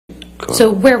car.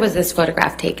 So where was this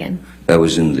photograph taken? That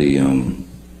was in the,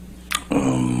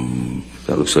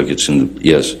 that looks like it's in the,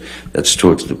 yes, that's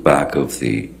towards the back of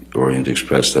the Orient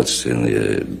Express. That's in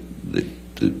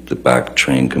the back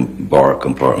train bar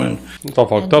compartment. It's all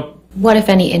fucked up. What, if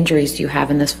any, injuries do you have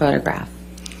in this photograph?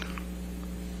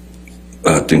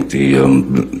 I think the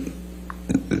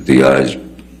eye's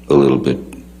a little bit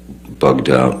bugged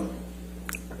out,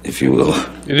 if you will.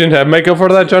 You didn't have makeup for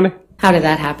that, Johnny? How did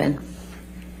that happen?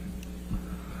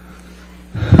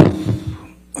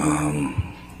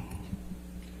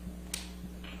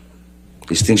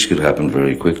 These things could happen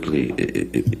very quickly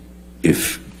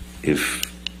if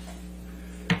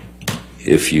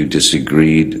you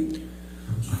disagreed.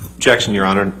 Objection, Your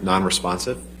Honor,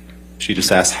 non-responsive. She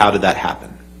just asked, how did that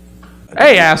happen?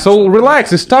 Hey, asshole,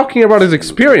 relax. He's talking about his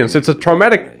experience. It's a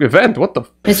traumatic event. What the...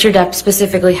 Mr. Depp,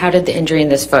 specifically, how did the injury in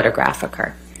this photograph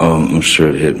occur? I'm sure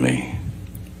it hit me.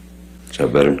 Is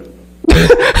that better?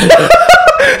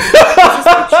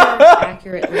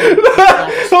 Accurately.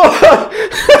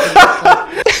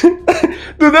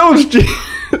 Dude, that was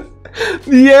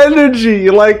the energy,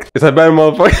 like... Is that bad,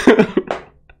 motherfucker?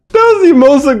 That was the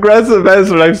most aggressive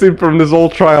answer I've seen from this whole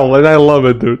trial, and I love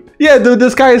it, dude. Yeah, dude,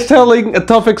 this guy is telling a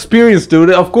tough experience, dude.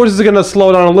 Of course it's gonna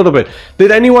slow down a little bit.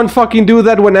 Did anyone fucking do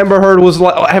that when Amber Heard was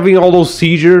having all those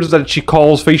seizures that she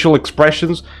calls facial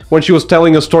expressions? When she was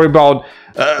telling a story about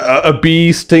a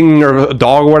bee stinging or a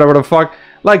dog or whatever the fuck?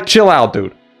 Like, chill out,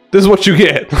 dude. This is what you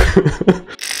get.